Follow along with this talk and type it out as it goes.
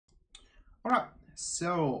All right,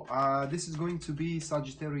 so this is going to be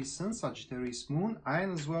Sagittarius Sun, Sagittarius Moon,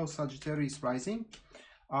 and as well Sagittarius Rising.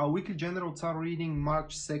 Weekly General Tarot reading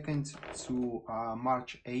March 2nd to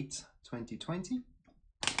March 8th, 2020.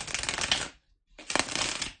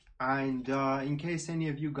 And in case any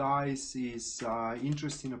of you guys is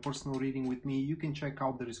interested in a personal reading with me, you can check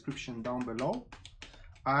out the description down below.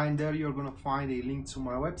 And there you're going to find a link to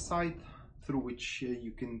my website through which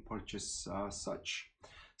you can purchase such.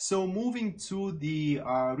 So moving to the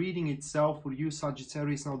reading itself for you,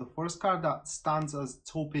 Sagittarius. Now the first card that stands as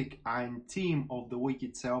topic and theme of the week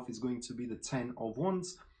itself is going to be the Ten of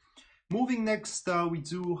Wands. Moving next, we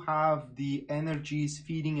do have the energies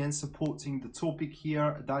feeding and supporting the topic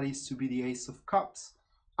here. That is to be the Ace of Cups.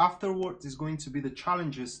 Afterwards is going to be the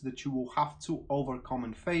challenges that you will have to overcome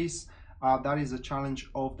and face. That is a challenge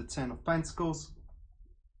of the Ten of Pentacles.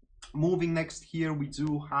 Moving next here, we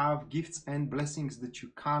do have gifts and blessings that you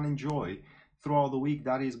can enjoy throughout the week.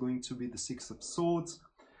 That is going to be the Six of Swords.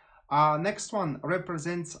 Next one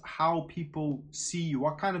represents how people see you,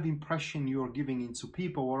 what kind of impression you're giving into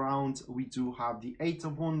people around. We do have the Eight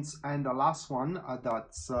of Wands, and the last one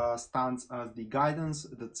that stands as the guidance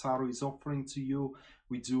that Tarot is offering to you.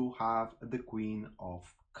 We do have the Queen of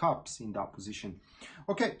Cups in that position.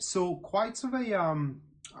 Okay, so quite of a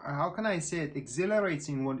how can I say it,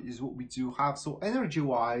 exhilarating one is what we do have. So energy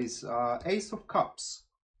wise, Ace of Cups,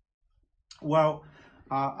 well,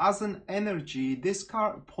 as an energy, this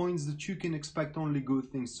card points that you can expect only good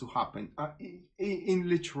things to happen in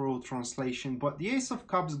literal translation. But the Ace of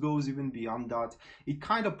Cups goes even beyond that. It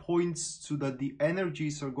kind of points to that the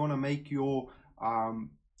energies are going to make your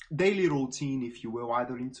daily routine, if you will,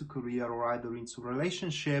 either into career or either into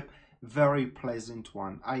relationship, very pleasant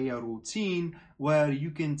one. A routine where you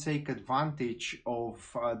can take advantage of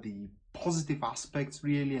the positive aspects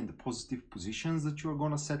really, and the positive positions that you're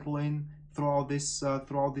going to settle in throughout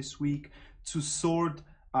this week, to sort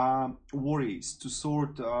worries, to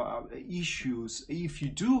sort issues, if you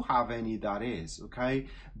do have any, that is, okay?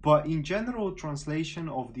 But in general translation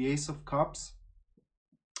of the Ace of Cups,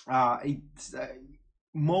 it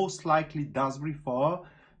most likely does refer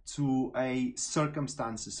to a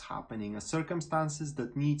circumstances happening, a circumstances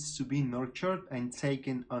that needs to be nurtured and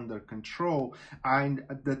taken under control. And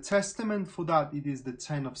the testament for that, it is the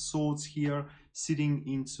Ten of Swords here sitting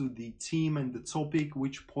into the theme and the topic,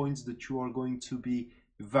 which points that you are going to be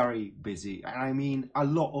very busy. I mean, a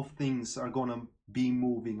lot of things are going to be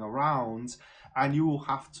moving around, and you will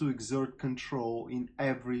have to exert control in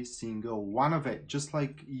every single one of it, just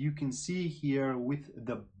like you can see here with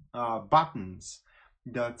the buttons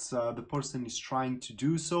that the person is trying to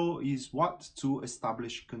do. So is what? To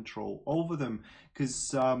establish control over them,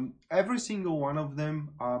 because every single one of them,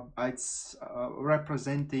 it's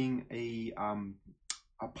representing a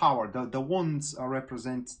power. The wands are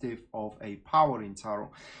representative of a power in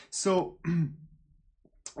tarot. So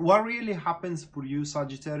what really happens for you,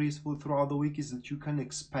 Sagittarius, throughout the week is that you can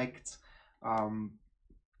expect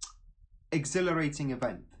exhilarating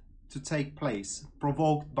event to take place,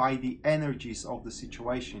 provoked by the energies of the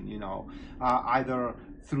situation, you know, either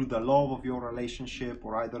through the love of your relationship,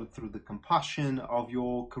 or either through the compassion of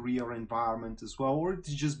your career environment as well, or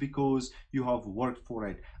it's just because you have worked for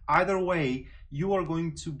it. Either way, you are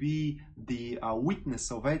going to be the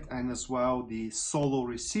witness of it, and as well the solo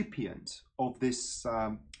recipient of this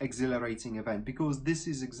exhilarating event, because this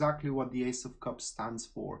is exactly what the Ace of Cups stands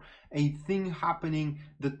for. A thing happening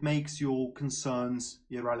that makes your concerns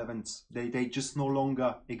irrelevant. They just no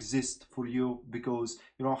longer exist for you, because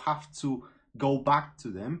you don't have to go back to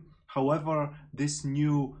them. However, this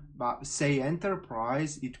new say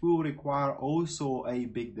enterprise, it will require also a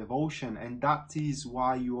big devotion, and that is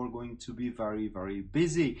why you are going to be very, very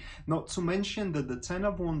busy. Not to mention that the Ten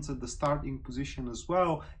of Wands at the starting position as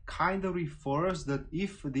well kind of refers that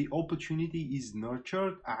if the opportunity is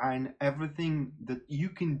nurtured and everything that you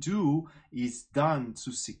can do is done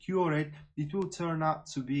to secure it, it will turn out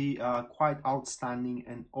to be quite outstanding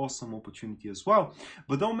and awesome opportunity as well.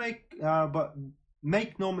 But don't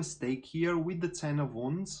make no mistake here, with the Ten of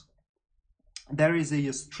Wands, there is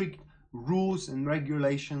a strict rules and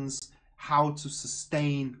regulations how to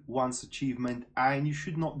sustain one's achievement, and you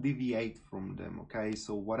should not deviate from them, okay?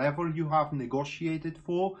 So whatever you have negotiated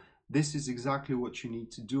for, this is exactly what you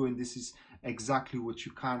need to do, and this is exactly what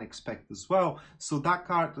you can expect as well. So that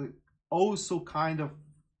card also kind of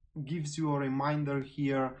gives you a reminder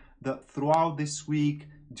here that throughout this week,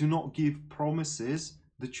 do not give promises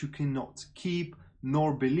that you cannot keep,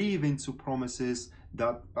 nor believe into promises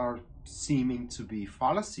that are seeming to be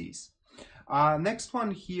fallacies. Next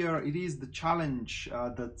one here, it is the challenge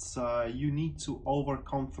that you need to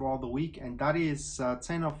overcome throughout the week, and that is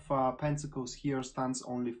 10 of Pentacles here stands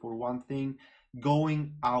only for one thing: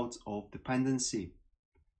 going out of dependency.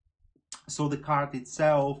 So the card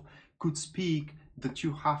itself could speak that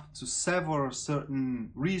you have to sever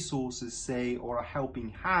certain resources, say, or helping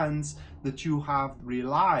hands that you have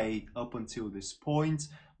relied up until this point.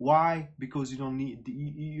 Why? Because you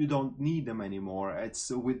don't need them anymore.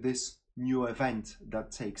 It's with this new event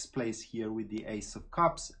that takes place here with the Ace of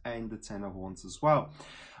Cups and the Ten of Wands as well.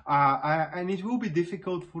 And it will be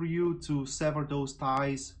difficult for you to sever those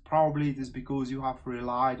ties. Probably it is because you have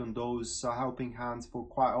relied on those helping hands for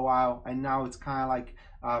quite a while, and now it's kind of like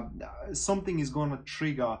something is going to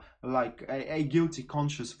trigger, like a guilty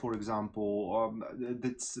conscience, for example.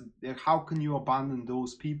 That's how can you abandon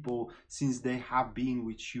those people since they have been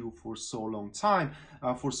with you for so long time,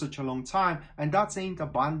 for such a long time? And that ain't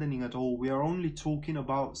abandoning at all. We are only talking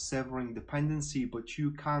about severing dependency, but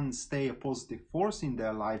you can stay a positive force in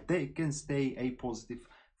their life. They can stay a positive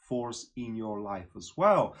force in your life as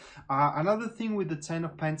well. Another thing with the Ten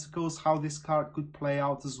of Pentacles, how this card could play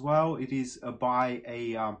out as well, it is by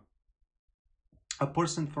a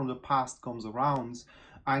person from the past comes around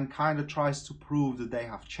and kind of tries to prove that they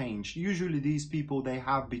have changed. Usually these people, they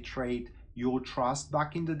have betrayed your trust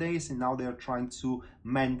back in the days, and now they're trying to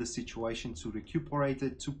mend the situation, to recuperate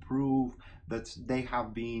it, to prove that they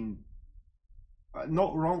have been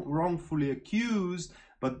not wrongfully accused,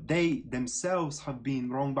 but they themselves have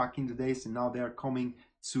been wrong back in the days, and now they are coming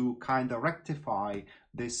to kind of rectify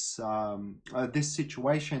this this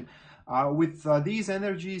situation with these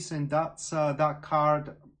energies. And that's that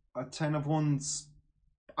card, Ten of Wands.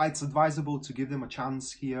 It's advisable to give them a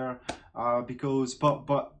chance here, because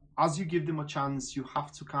but as you give them a chance, you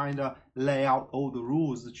have to kind of lay out all the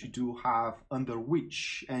rules that you do have, under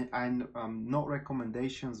which and not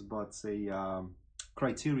recommendations, but say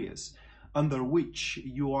criteria under which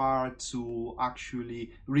you are to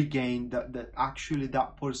actually regain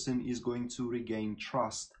that person is going to regain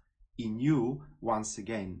trust in you once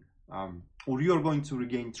again, or you're going to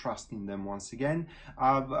regain trust in them once again.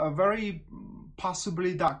 Very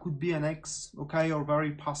possibly that could be an ex, okay, or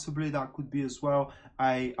very possibly that could be as well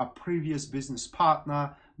a previous business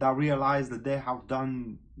partner that realized that they have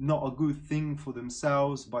done not a good thing for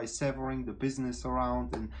themselves by severing the business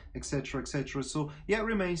around, and etc, etc. So yeah, it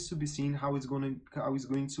remains to be seen how it's going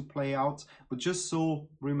to play out. But just so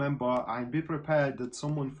remember and be prepared that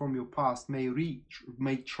someone from your past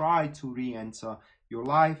may try to re-enter your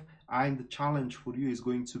life, and the challenge for you is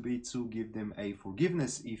going to be to give them a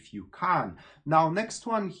forgiveness if you can. Now, next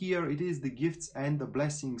one here, it is the gifts and the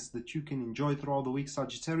blessings that you can enjoy throughout the week,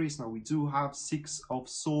 Sagittarius. Now, we do have Six of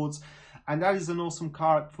Swords, and that is an awesome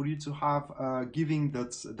card for you to have, giving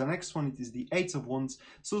that the next one, it is the Eight of Wands.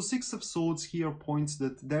 So Six of Swords here points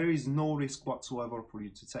that there is no risk whatsoever for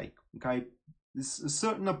you to take, okay? This a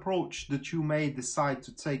certain approach that you may decide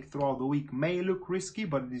to take throughout the week may look risky,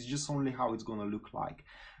 but it is just only how it's going to look like.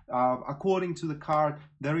 According to the card,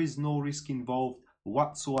 there is no risk involved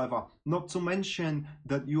whatsoever, not to mention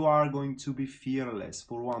that you are going to be fearless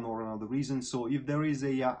for one or another reason. So if there is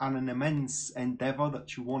an immense endeavor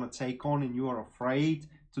that you want to take on and you are afraid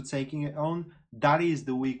to taking it on, that is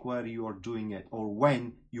the week where you are doing it, or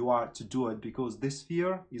when you are to do it, because this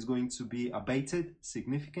fear is going to be abated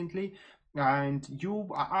significantly. And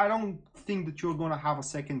I don't think that you're going to have a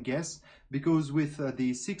second guess, because with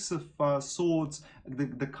the Six of Swords,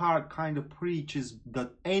 the card kind of preaches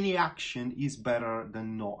that any action is better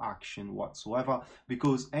than no action whatsoever,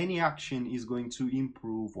 because any action is going to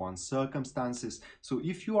improve one's circumstances. So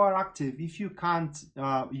if you are active, if you can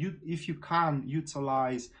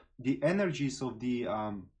utilize the energies of the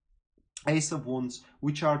Ace of Wands,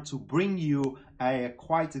 which are to bring you a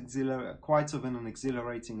quite of an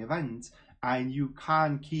exhilarating event, and you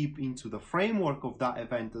can keep into the framework of that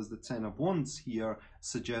event as the Ten of Wands here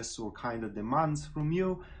suggests or kind of demands from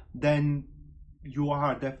you, then you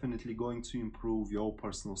are definitely going to improve your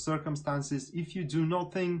personal circumstances. If you do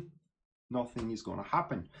nothing, nothing is going to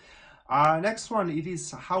happen. Next one, it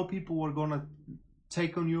is how people are going to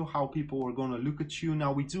take on you, how people are going to look at you.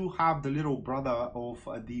 Now, we do have the little brother of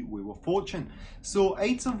the Wheel of Fortune. So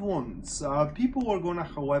Eight of Wands, people are going to,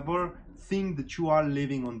 however, think that you are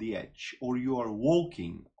living on the edge, or you are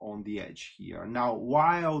walking on the edge here. Now,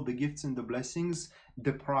 while the gifts and the blessings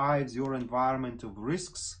deprives your environment of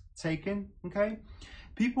risks taken, okay,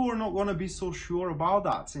 people are not going to be so sure about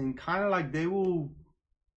that, and kind of like they will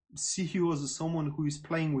see you as someone who is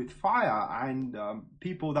playing with fire, and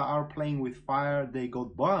people that are playing with fire, they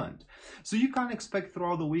got burned. So you can expect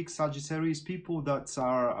throughout the week, Sagittarius, people that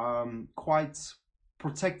are quite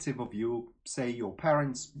protective of you, say your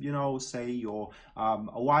parents, you know, say your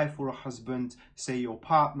a wife or a husband, say your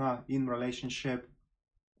partner in relationship.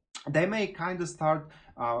 They may kind of start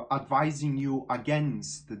advising you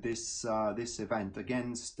against this event,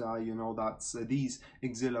 against you know, that's these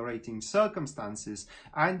exhilarating circumstances,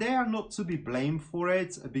 and they are not to be blamed for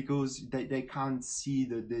it, because they can't see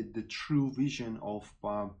the true vision of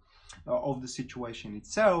the situation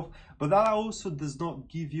itself. But that also does not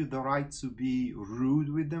give you the right to be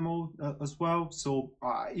rude with them all, as well. So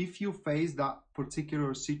if you face that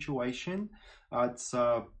particular situation,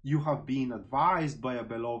 you have been advised by a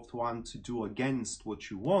beloved one to do against what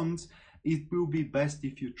you want, it will be best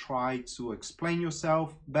if you try to explain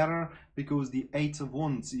yourself better, because the Eight of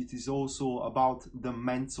Wands, it is also about the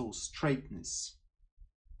mental straightness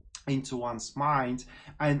into one's mind,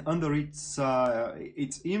 and under its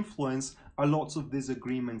influence, a lot of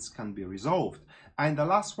disagreements can be resolved. And the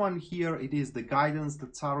last one here, it is the guidance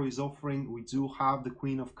that Tarot is offering. We do have the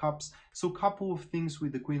Queen of Cups. So a couple of things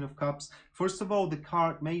with the Queen of Cups. First of all, the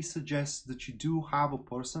card may suggest that you do have a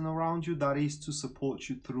person around you that is to support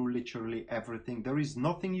you through literally everything. There is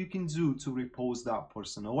nothing you can do to repose that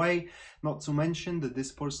person away. Not to mention that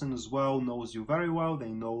this person as well knows you very well.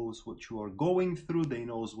 They knows what you are going through. They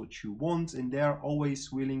knows what you want, and they are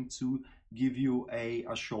always willing to give you a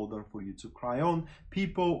shoulder for you to cry on.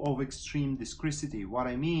 People of extreme discreetity. What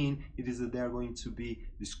I mean, it is that they're going to be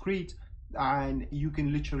discreet, and you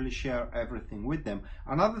can literally share everything with them.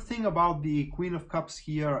 Another thing about the Queen of Cups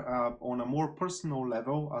here, on a more personal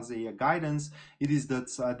level, as a guidance, it is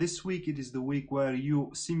that this week, it is the week where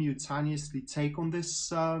you simultaneously take on this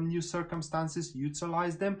new circumstances,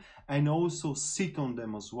 utilize them, and also sit on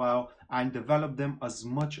them as well, and develop them as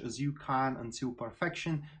much as you can until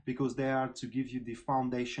perfection, because they are to give you the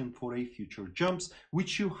foundation for a future jumps,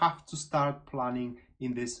 which you have to start planning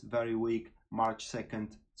in this very week, March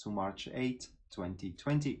 2nd to March 8th,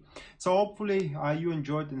 2020. So hopefully you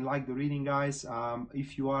enjoyed and liked the reading, guys.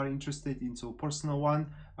 If you are interested into a personal one,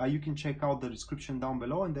 you can check out the description down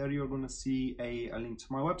below, and there you're going to see a link to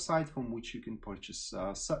my website from which you can purchase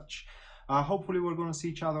such. Hopefully we're going to see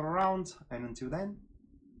each other around, and until then,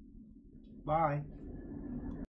 bye.